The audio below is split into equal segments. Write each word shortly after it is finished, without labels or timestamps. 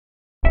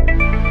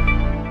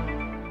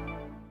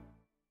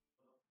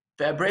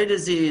Fabry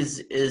disease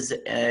is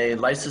a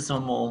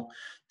lysosomal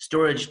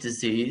storage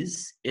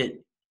disease.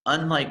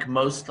 Unlike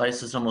most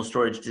lysosomal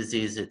storage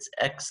disease, it's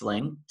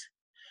X-linked.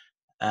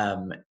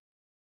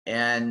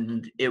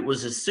 And it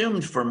was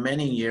assumed for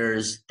many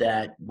years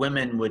that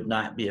women would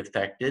not be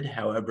affected.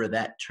 However,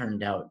 that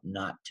turned out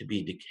not to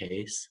be the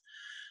case.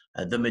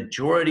 The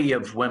majority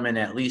of women,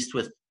 at least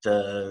with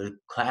the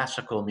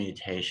classical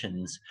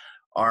mutations,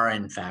 are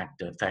in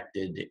fact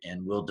affected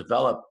and will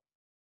develop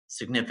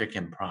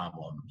significant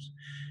problems.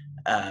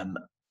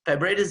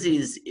 Fabry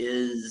disease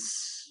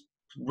is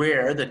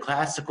rare. The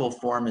classical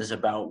form is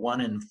about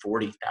 1 in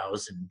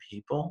 40,000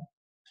 people,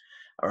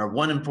 or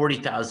 1 in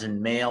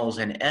 40,000 males,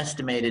 and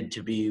estimated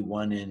to be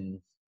 1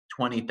 in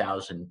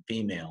 20,000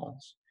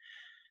 females.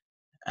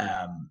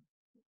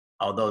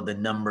 Although the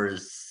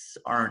numbers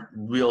aren't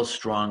real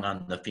strong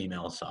on the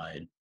female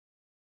side.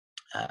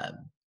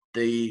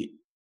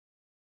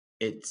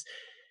 It's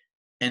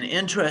an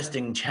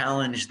interesting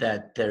challenge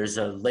that there's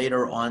a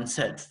later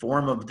onset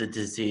form of the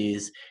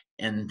disease,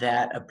 and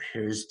that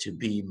appears to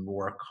be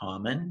more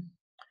common,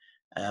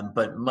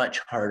 but much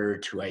harder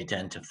to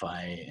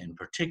identify, and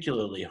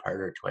particularly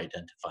harder to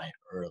identify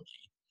early.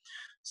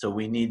 So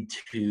we need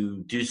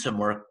to do some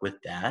work with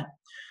that.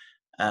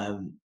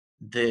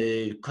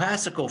 The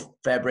classical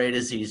Fabry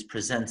disease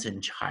presents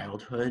in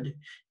childhood,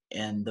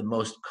 and the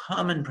most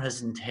common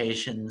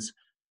presentations,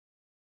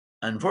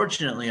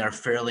 unfortunately, are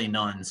fairly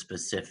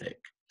non-specific.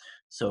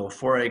 So,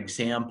 for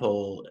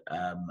example,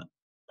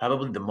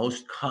 probably the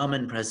most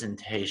common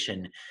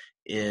presentation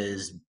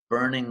is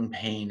burning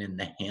pain in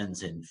the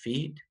hands and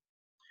feet.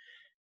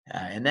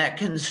 And that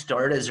can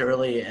start as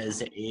early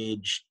as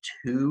age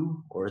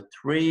 2 or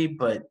 3,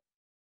 but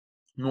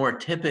more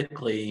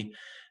typically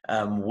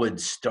would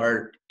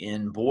start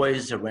in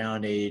boys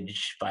around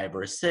age 5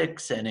 or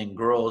 6 and in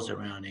girls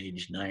around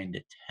age 9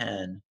 to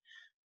 10.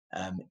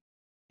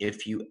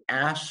 If you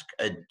ask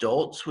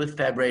adults with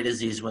Fabry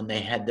disease when they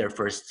had their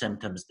first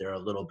symptoms, they're a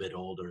little bit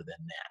older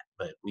than that.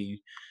 But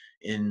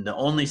in the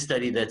only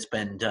study that's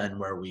been done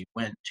where we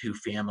went to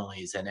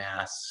families and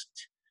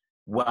asked,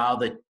 while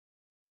the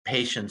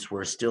patients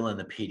were still in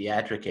the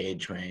pediatric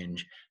age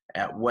range,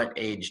 at what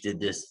age did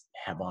this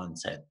have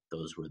onset?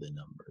 Those were the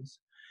numbers.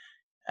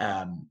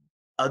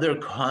 Other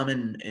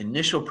common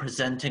initial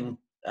presenting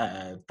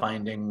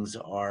findings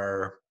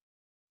are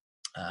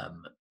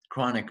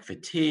chronic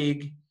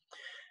fatigue,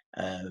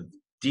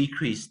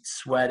 decreased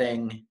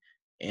sweating,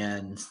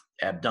 and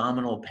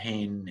abdominal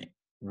pain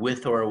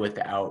with or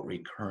without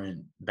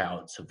recurrent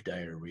bouts of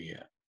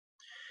diarrhea.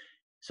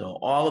 So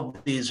all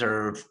of these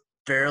are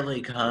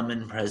fairly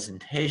common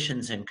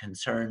presentations and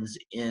concerns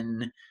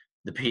in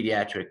the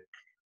pediatric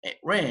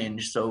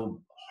range,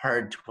 so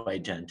hard to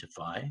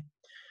identify.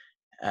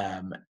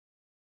 And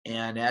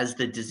as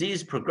the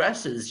disease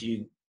progresses,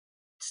 you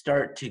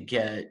start to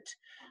get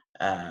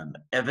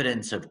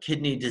evidence of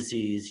kidney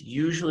disease,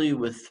 usually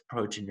with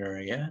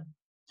proteinuria,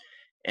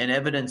 and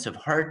evidence of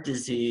heart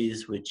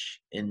disease,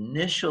 which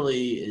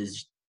initially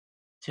is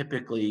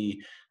typically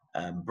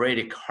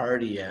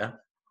bradycardia,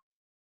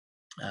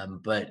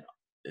 but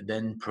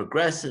then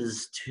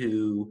progresses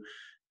to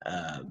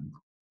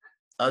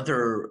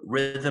other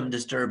rhythm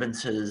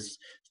disturbances,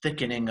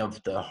 thickening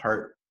of the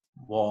heart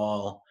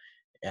wall,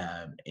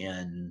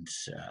 and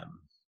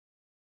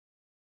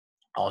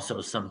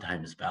also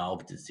sometimes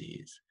valve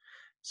disease.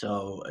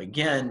 So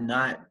again,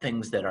 not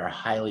things that are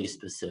highly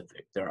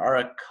specific. There are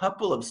a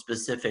couple of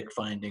specific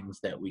findings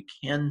that we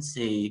can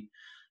see.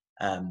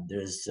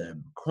 There's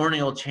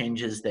corneal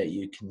changes that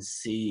you can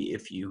see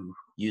if you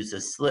use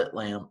a slit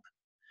lamp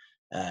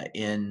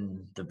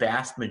in the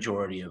vast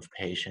majority of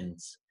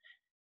patients,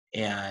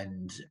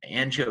 and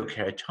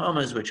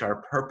angiokeratomas, which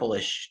are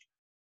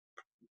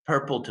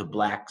purple to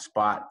black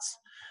spots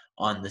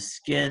on the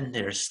skin.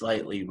 They're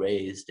slightly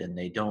raised and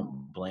they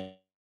don't blend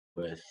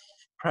with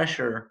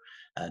pressure.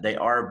 They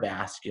are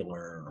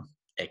vascular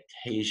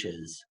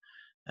ectasias,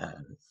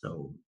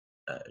 so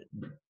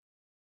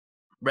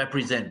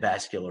represent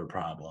vascular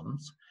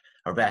problems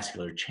or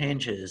vascular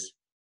changes.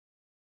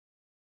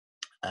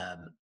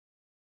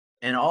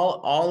 And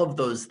all of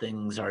those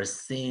things are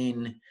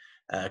seen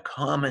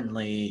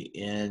commonly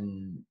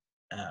in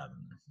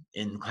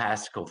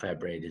classical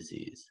Fabry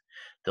disease.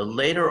 The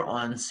later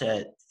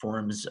onset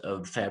forms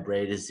of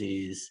Fabry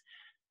disease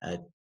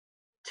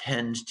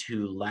tend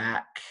to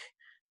lack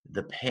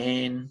the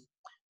pain,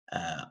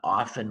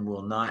 often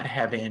will not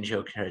have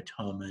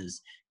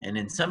angiokeratomas, and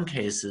in some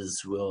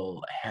cases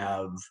will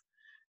have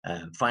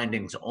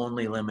findings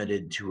only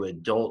limited to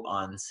adult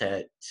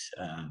onset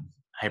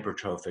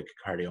hypertrophic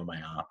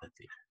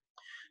cardiomyopathy.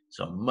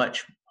 So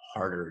much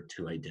harder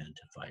to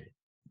identify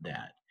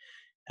that.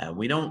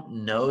 We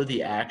don't know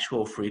the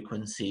actual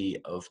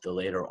frequency of the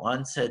later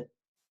onset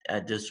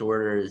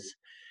disorders,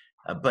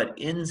 but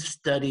in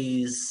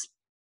studies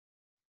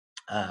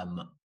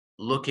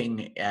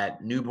looking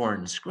at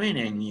newborn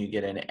screening, you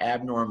get an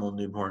abnormal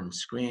newborn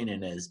screen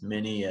in as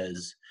many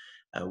as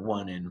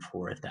 1 in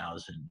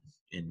 4,000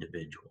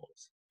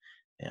 individuals.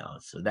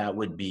 So that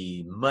would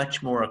be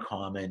much more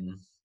common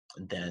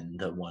than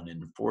the 1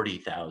 in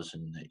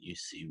 40,000 that you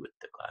see with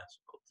the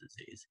classical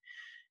disease.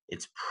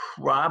 It's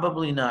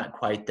probably not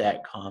quite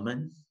that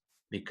common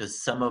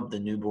because some of the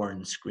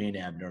newborn screen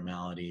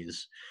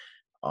abnormalities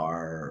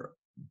are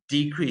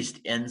decreased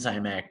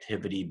enzyme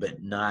activity,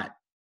 but not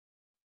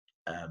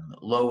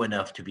low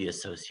enough to be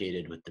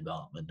associated with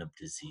development of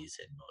disease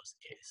in most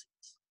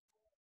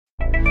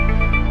cases.